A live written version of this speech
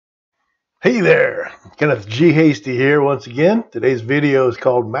Hey there, Kenneth G Hasty here once again. Today's video is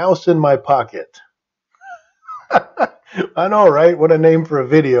called Mouse in My Pocket. I know, right? What a name for a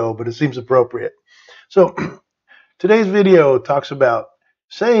video, but it seems appropriate. So today's video talks about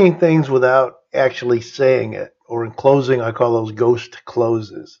saying things without actually saying it, or in closing, I call those ghost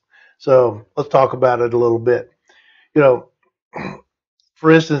closes. So let's talk about it a little bit. You know,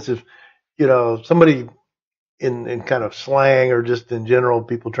 for instance, if somebody in kind of slang or just in general,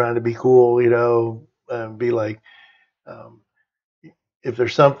 people trying to be cool, be like, um, if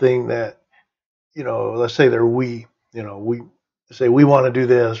there's something that, let's say we say we want to do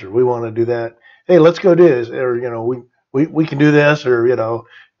this or we want to do that. Hey, let's go do this, or we can do this, or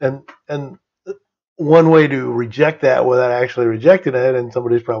and one way to reject that without actually rejecting it, and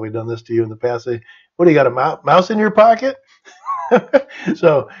somebody's probably done this to you in the past. Say, what do you got, a mouse in your pocket?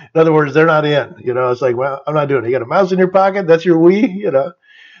 So in other words, they're not in. It's like, well, I'm not doing it. You got a mouse in your pocket? That's your we.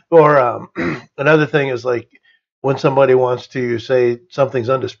 Or another thing is like when somebody wants to say something's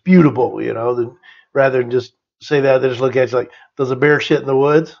undisputable, then rather than just say that, they just look at you like, does a bear shit in the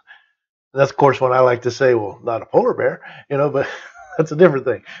woods? And that's, of course, when I like to say, well, not a polar bear, but that's a different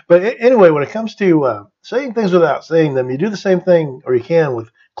thing. But anyway, when it comes to saying things without saying them, you do the same thing, or you can, with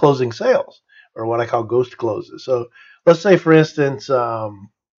closing sales, or what I call ghost closes. So let's say, for instance, somebody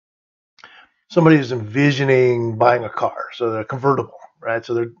is envisioning buying a car, so they're convertible, right?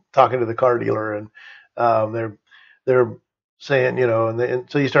 So they're talking to the car dealer, and they're saying,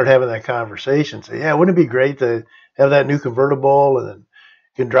 and so you start having that conversation. Say, yeah, wouldn't it be great to have that new convertible, and then you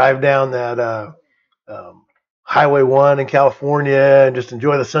can drive down that Highway 1 in California and just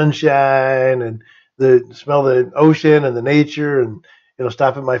enjoy the sunshine and smell the ocean and the nature, and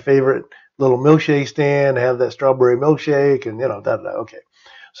stop at my favorite little milkshake stand, have that strawberry milkshake, and okay.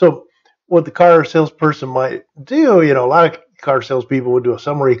 So what the car salesperson might do, a lot of car salespeople would do a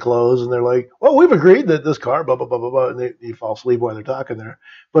summary close, and they're like, well, we've agreed that this car, blah, blah, blah, blah, blah, and you fall asleep while they're talking there.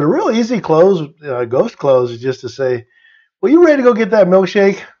 But a real easy close, ghost close, is just to say, well, you ready to go get that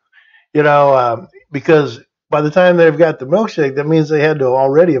milkshake? Because by the time they've got the milkshake, that means they had to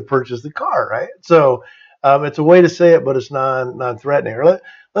already have purchased the car, right? So it's a way to say it, but it's non-threatening. Or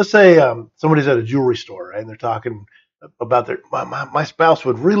let's say somebody's at a jewelry store, right, and they're talking about my spouse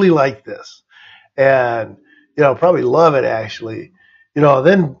would really like this, and probably love it, actually,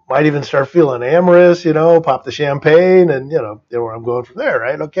 then might even start feeling amorous, pop the champagne, and where I'm going from there,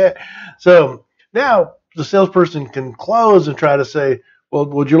 right? Okay, so now the salesperson can close and try to say, well,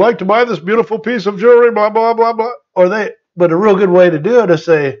 would you like to buy this beautiful piece of jewelry, blah blah blah blah, but a real good way to do it is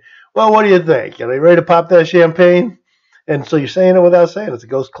say, well, what do you think? Are you ready to pop that champagne? And so you're saying it without saying it. It's a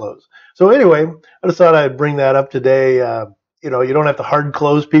ghost close. So anyway, I just thought I'd bring that up today. You don't have to hard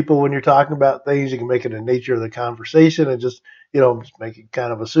close people when you're talking about things. You can make it a nature of the conversation and just make it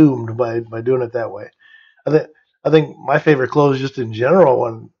kind of assumed by doing it that way. I think my favorite close, just in general,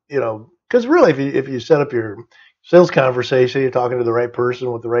 when because really, if you set up your sales conversation, you're talking to the right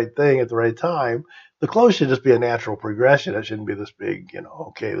person with the right thing at the right time. The close should just be a natural progression. It shouldn't be this big,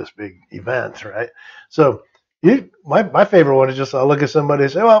 this big event, right? So my favorite one is just, I'll look at somebody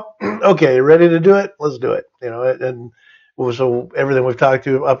and say, well, okay, ready to do it? Let's do it. And so everything we've talked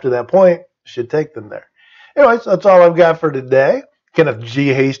to up to that point should take them there. Anyways, that's all I've got for today. Kenneth G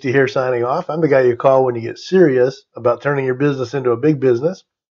Hasty here, signing off. I'm the guy you call when you get serious about turning your business into a big business.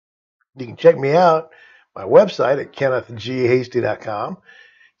 You can check me out, my website at kennethghasty.com.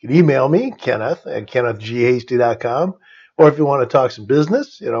 You can email me, Kenneth at kennethghasty.com. Or if you want to talk some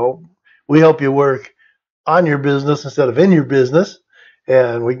business, we help you work on your business instead of in your business,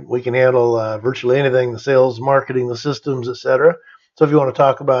 and we can handle virtually anything: the sales, marketing, the systems, etc. So if you want to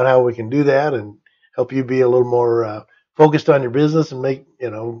talk about how we can do that and help you be a little more focused on your business and make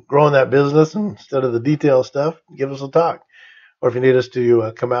growing that business instead of the detail stuff, give us a talk. Or if you need us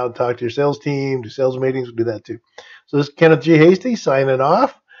to come out and talk to your sales team, do sales meetings, we'll do that too. So this is Kenneth G Hasty signing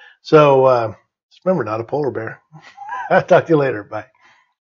off. So just remember, not a polar bear. I'll talk to you later. Bye.